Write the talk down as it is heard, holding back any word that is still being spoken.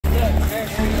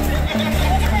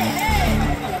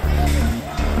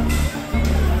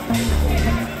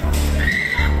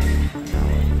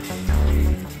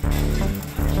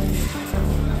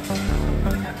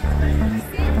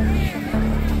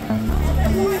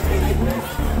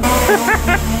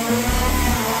We're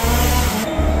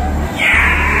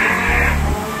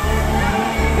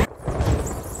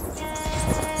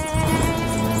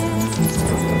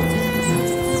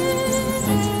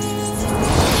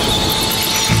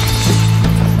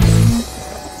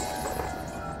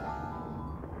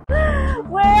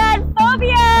at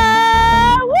PHOBIA!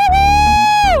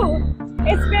 Woohoo!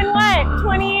 It's been what,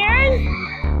 20 years?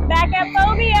 Back at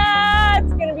PHOBIA!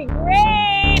 It's gonna be great!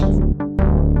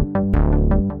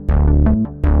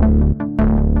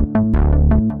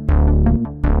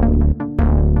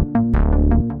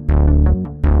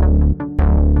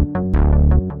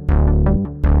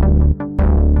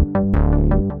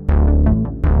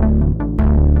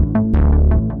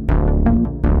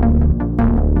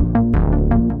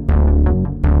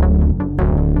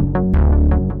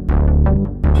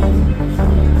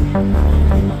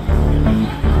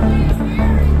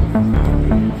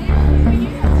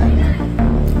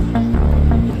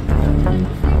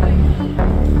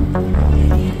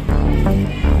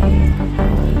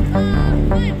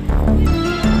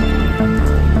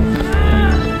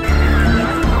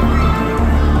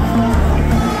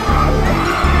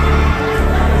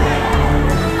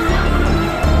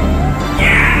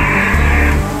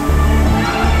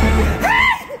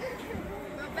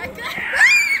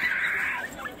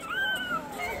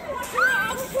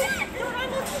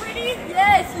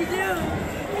 Yes, you do.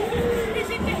 Is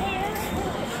it the hair?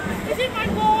 Is it my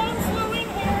long flowing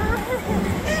hair?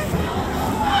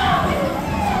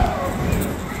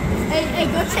 Hey,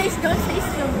 go chase them.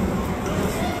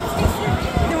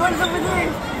 The ones over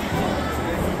there.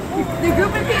 The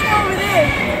group of people over there.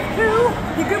 Who?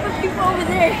 The group of people over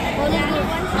there.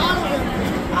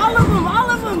 All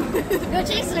of them. Go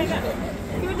chase them.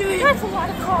 Go do it. That's a lot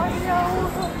of cardio.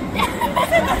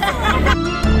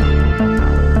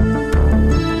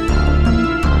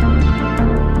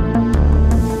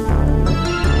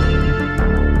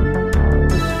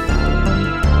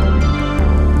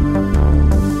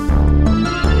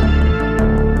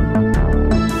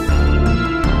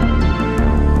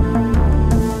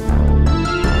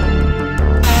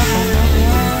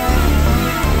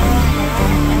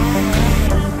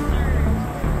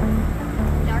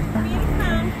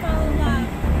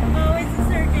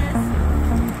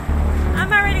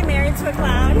 To a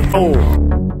clown. Oh.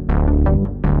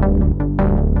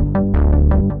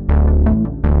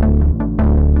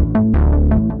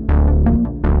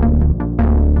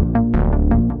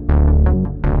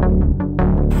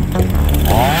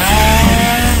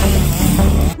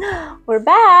 We're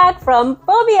back from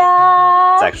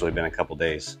PHOBIA. It's actually been a couple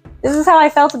days. This is how I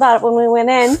felt about it when we went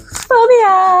in.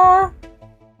 PHOBIA.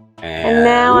 And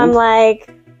now I'm like,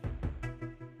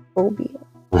 PHOBIA.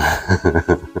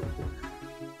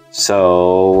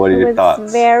 So, what are your thoughts?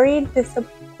 It's very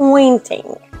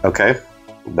disappointing. Okay,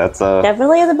 that's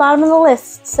definitely at the bottom of the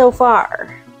list so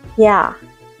far. Yeah.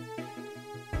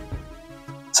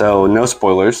 So, no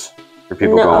spoilers for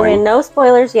people going. Okay, no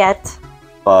spoilers yet.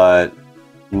 But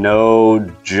no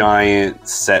giant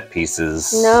set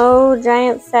pieces. No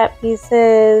giant set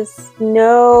pieces.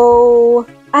 No.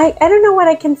 I don't know what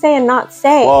I can say and not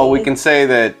say. Well, we can say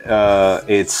that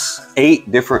it's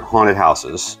 8 different haunted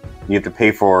houses. You have to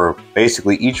pay for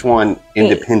basically each one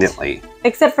independently.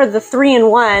 Except for the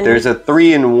 3-in-1. There's a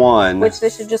 3-in-1. Which they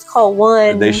should just call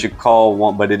one. They should call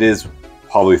one, but it is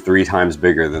probably 3 times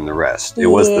bigger than the rest. It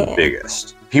was the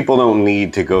biggest. People don't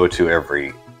need to go to every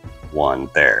one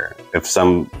there.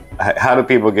 How do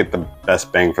people get the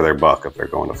best bang for their buck if they're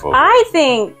going to PHOBIA? I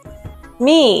think,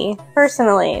 me,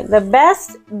 personally, the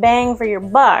best bang for your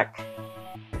buck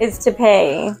is to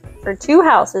pay for 2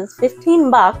 houses,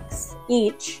 15 bucks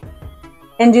each,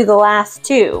 and do the last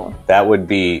 2. That would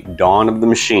be Dawn of the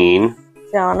Machine.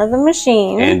 Dawn of the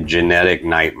Machine. And Genetic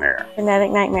Nightmare. Genetic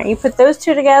Nightmare. You put those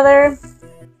 2 together,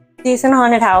 decent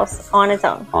haunted house on its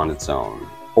own. On its own.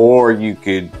 Or you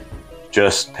could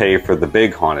just pay for the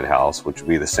big haunted house, which would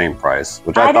be the same price.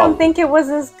 Which I don't think it was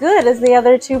as good as the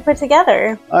other 2 put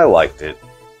together. I liked it.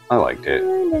 I liked it.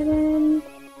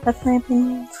 That's my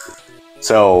opinion.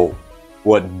 So,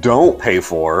 what don't pay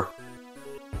for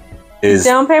is...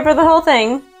 Don't pay for the whole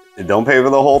thing. Don't pay for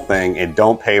the whole thing, and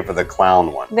don't pay for the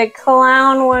clown one. The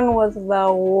clown one was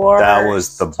the worst. That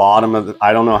was the bottom of the...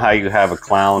 I don't know how you have a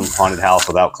clown haunted house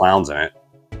without clowns in it.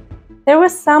 There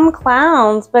was some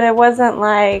clowns, but it wasn't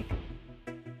like...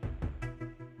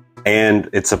 And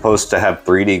it's supposed to have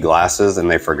 3D glasses, and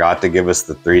they forgot to give us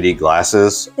the 3D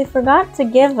glasses. They forgot to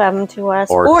give them to us,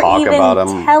 or talk even about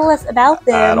them tell us about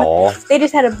them at all. They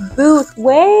just had a booth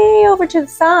way over to the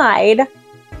side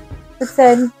that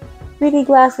said 3D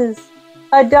glasses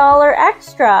 $1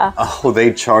 extra. Oh,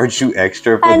 they charge you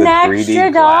extra for An the 3D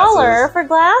extra glasses? $1 for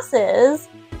glasses?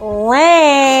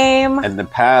 Lame. In the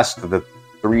past, the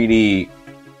 3D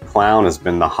clown has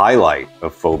been the highlight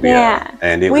of Phobia. Yeah.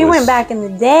 And we went back in the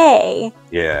day.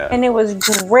 Yeah. And it was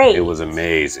great. It was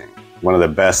amazing. One of the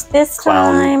best This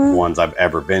clown time, ones I've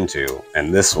ever been to.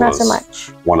 And this not was so much.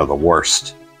 one of the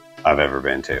worst I've ever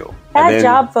been to. Bad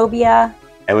job, Phobia.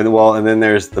 And then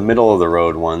there's the middle of the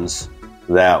road ones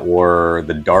that were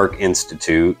the Dark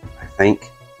Institute, I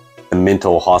think, the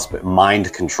mental hospital,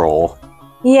 mind control.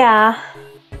 Yeah.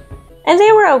 And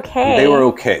they were okay. They were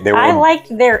okay. I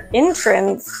liked their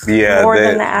entrance more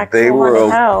than the actual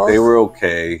haunted house. They were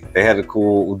okay. They had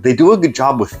they do a good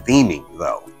job with theming,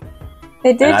 though.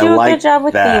 They did do a good job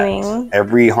with theming.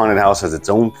 Every haunted house has its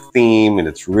own theme, and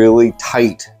it's really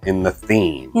tight in the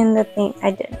theme.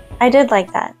 I did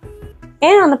like that.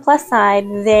 And on the plus side,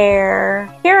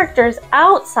 their characters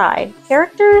outside.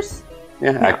 Characters?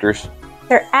 Yeah, no. Actors.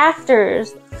 Their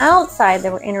actors outside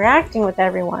that were interacting with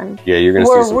everyone. Yeah, you're going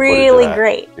to see some really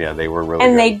great. Yeah, they were really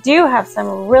and good. They do have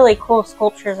some really cool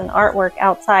sculptures and artwork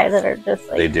outside that are just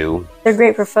like... They do. They're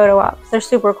great for photo ops. They're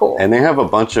super cool. And they have a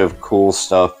bunch of cool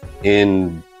stuff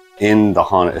in the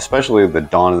haunted, especially the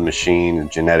Dawn of the Machine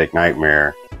and Genetic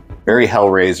Nightmare. Very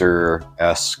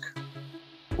Hellraiser-esque.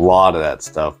 A lot of that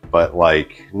stuff. But,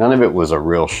 like, none of it was a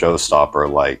real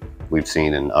showstopper like we've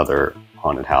seen in other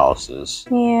haunted houses.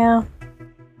 Yeah.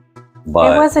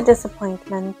 But it was a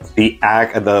disappointment. The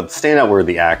standout were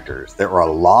the actors. There were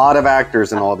a lot of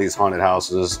actors in all these haunted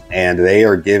houses, and they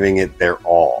are giving it their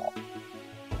all.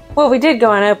 Well, we did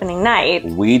go on opening night.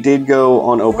 We did go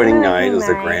on opening night. It was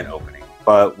the grand opening.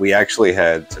 But we actually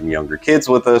had some younger kids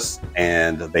with us,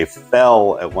 and they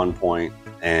fell at one point,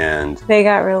 and they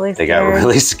got really scared. They got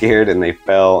really scared, and they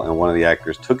fell, and one of the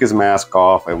actors took his mask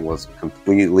off and was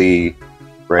completely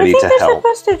ready to help. I think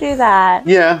they're supposed to do that.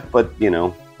 Yeah, but, you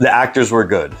know, the actors were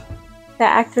good. The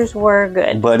actors were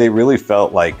good. But it really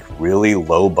felt like really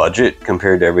low budget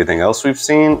compared to everything else we've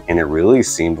seen, and it really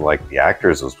seemed like the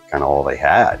actors was kind of all they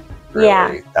had. Really.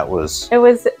 Yeah.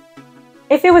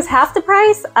 If it was half the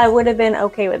price, I would have been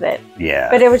okay with it. Yeah.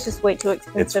 But it was just way too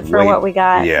expensive for what we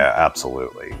got. Yeah,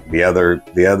 absolutely. The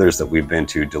others that we've been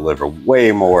to deliver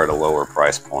way more at a lower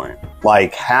price point.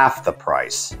 Like half the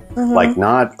price. Mm-hmm. Like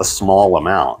not a small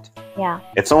amount. Yeah.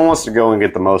 If someone wants to go and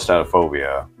get the most out of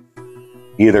Phobia,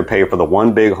 either pay for the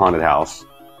one big haunted house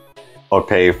or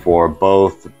pay for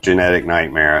both Genetic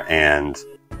Nightmare and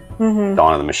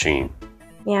Dawn of the Machine.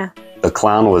 Yeah. The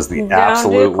clown was the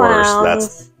absolute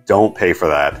worst. Don't pay for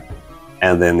that.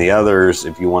 And then the others,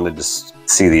 if you wanted to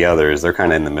see the others, they're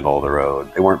kind of in the middle of the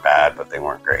road. They weren't bad, but they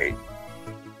weren't great.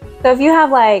 So if you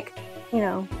have like, you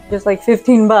know, just like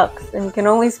 $15 and you can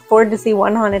only afford to see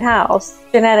one haunted house,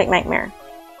 Genetic Nightmare.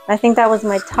 I think that was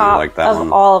my top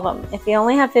of all of them. If you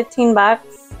only have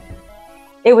 $15,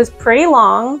 it was pretty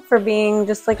long for being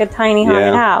just like a tiny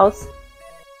haunted house.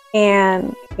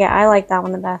 And yeah, I like that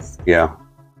one the best. Yeah,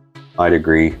 I'd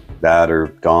agree. That or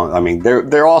Dawn. I mean,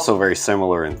 they're also very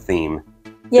similar in theme.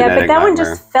 Yeah, Genetic but that one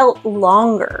just felt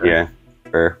longer. Yeah,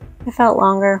 fair. It felt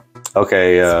longer.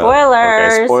 Okay.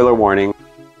 Spoilers. Okay, spoiler warning.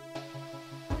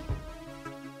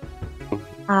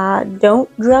 Don't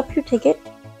drop your ticket.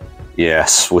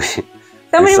 Yes,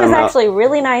 Somebody was actually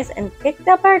really nice and picked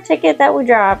up our ticket that we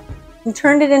dropped and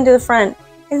turned it into the front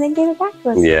and then gave it back to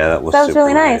us. Yeah, that was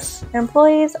really nice. Their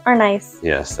employees are nice.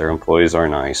 Yes, their employees are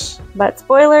nice. But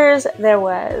spoilers, there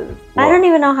was... I don't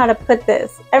even know how to put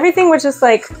this. Everything was just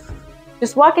like...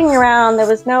 Just walking around, there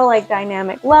was no like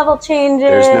dynamic level changes.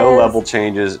 There's no level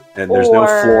changes. And there's no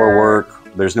floor work.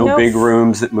 There's no big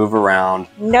rooms that move around.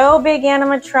 No big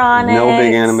animatronics. No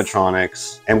big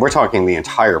animatronics. And we're talking the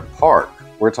entire park.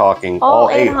 We're talking all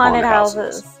 8 haunted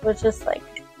houses. Was just like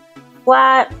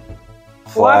flat,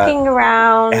 walking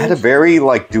around. It had a very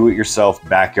like do-it-yourself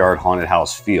backyard haunted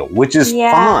house feel, which is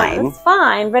fine. It's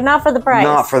fine, but not for the price.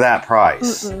 Not for that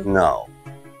price. No.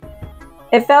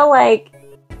 It felt like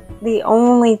the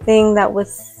only thing that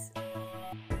was,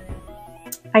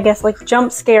 I guess, like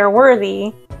jump scare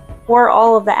worthy were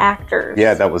all of the actors.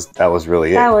 Yeah, that was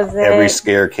really it. That was it. Every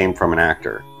scare came from an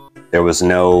actor. There was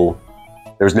no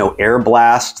air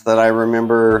blast that I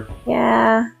remember.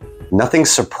 Yeah. Nothing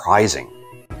surprising.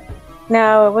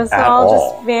 No, it was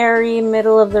all just very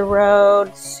middle of the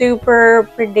road, super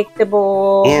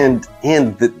predictable. And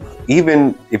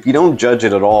even if you don't judge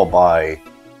it at all by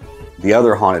the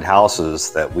other haunted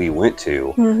houses that we went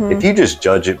to, if you just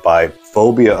judge it by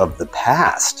Phobia of the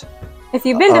past. If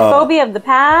you've been to Phobia of the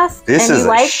past, this is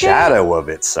a shadow of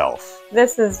itself.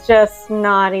 This is just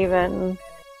not even...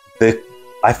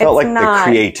 I felt It's like not.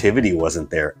 the creativity wasn't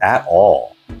there at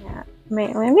all. Yeah.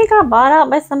 Maybe it got bought out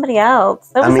by somebody else.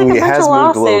 That was I mean, like a it bunch has of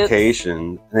moved lawsuits.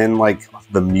 location, and then like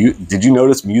did you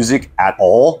notice music at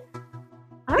all?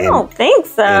 I don't think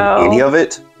so. In any of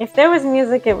it? If there was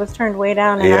music, it was turned way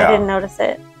down, and Yeah. I didn't notice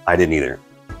it. I didn't either.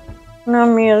 No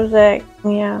music.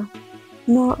 Yeah.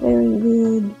 Not very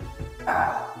good.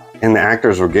 And the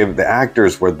actors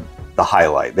were the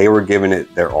highlight. They were giving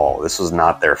it their all. This was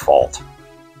not their fault.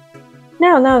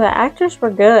 No, the actors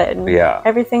were good. Yeah.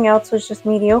 Everything else was just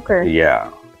mediocre. Yeah.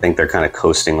 I think they're kind of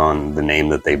coasting on the name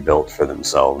that they built for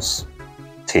themselves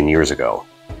 10 years ago.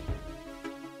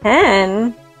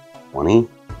 10? 20?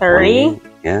 30? 20?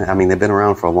 Yeah, I mean, they've been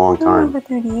around for a long time. Over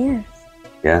 30 years.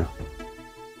 Yeah.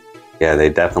 Yeah, they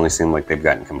definitely seem like they've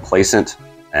gotten complacent,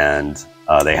 and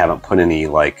they haven't put any,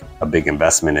 like, a big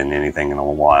investment in anything in a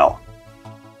while.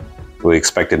 We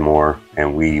expected more,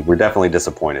 and we were definitely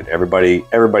disappointed. Everybody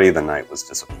the night was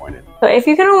disappointed. So if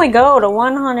you can only go to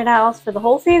one haunted house for the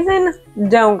whole season,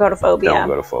 don't go to Phobia. Don't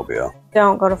go to Phobia.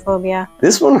 Don't go to Phobia.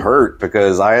 This one hurt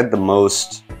because I had the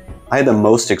most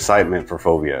excitement for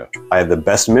Phobia. I had the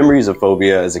best memories of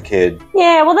Phobia as a kid.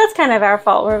 Yeah, well, that's kind of our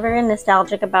fault. We're very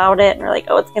nostalgic about it, and we're like,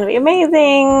 oh, it's going to be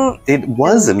amazing. It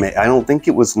was amazing. I don't think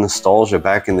it was nostalgia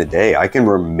back in the day. I can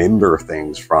remember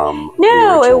things from the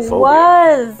No, original it Phobia.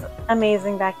 was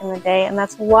amazing back in the day, and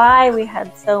that's why we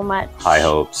had so much High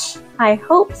hopes. high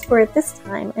hopes for it this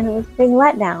time, and it was a big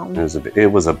letdown. It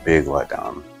was a big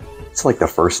letdown. It's like the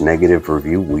first negative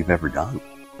review we've ever done.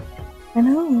 I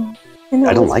know. And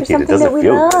I don't was like for it. It something doesn't that we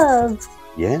feel good. loved.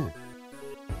 Yeah.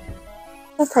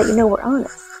 That's how you know we're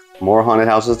honest. More haunted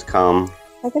houses to come.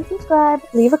 Like and subscribe.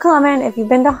 Leave a comment if you've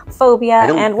been to Phobia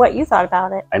and what you thought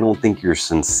about it. I don't think you're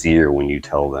sincere when you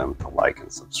tell them to like and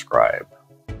subscribe.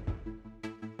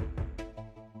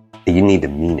 You need to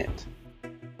mean it.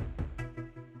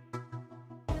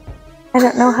 I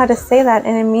don't know how to say that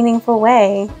in a meaningful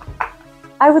way.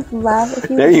 I would love if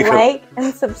you There would you go. like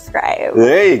and subscribe.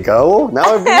 There you go. Now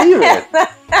I believe it.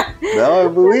 Now I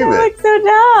believe That it. looks so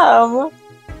dumb.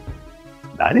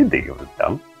 I didn't think it was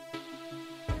dumb.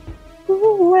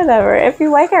 Whatever. If you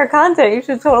like our content, you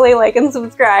should totally like and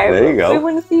subscribe. There you go. We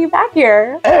want to see you back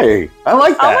here. Hey, I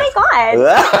like Oh my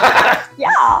that. god.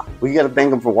 Yeah. We gotta thank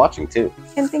them for watching too.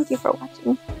 And thank you for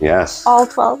watching. Yes. All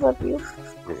 12 of you.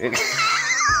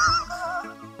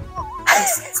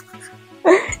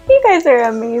 You guys are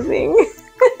amazing.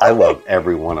 I love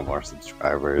every one of our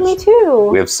subscribers. Me too.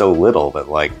 We have so little that,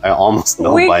 like, I almost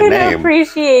know We by can name.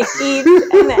 appreciate each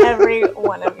and every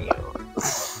one of you.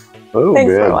 Oh,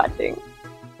 Thanks man. for watching.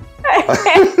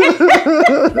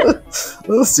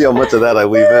 Let's see how much of that I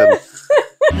leave in.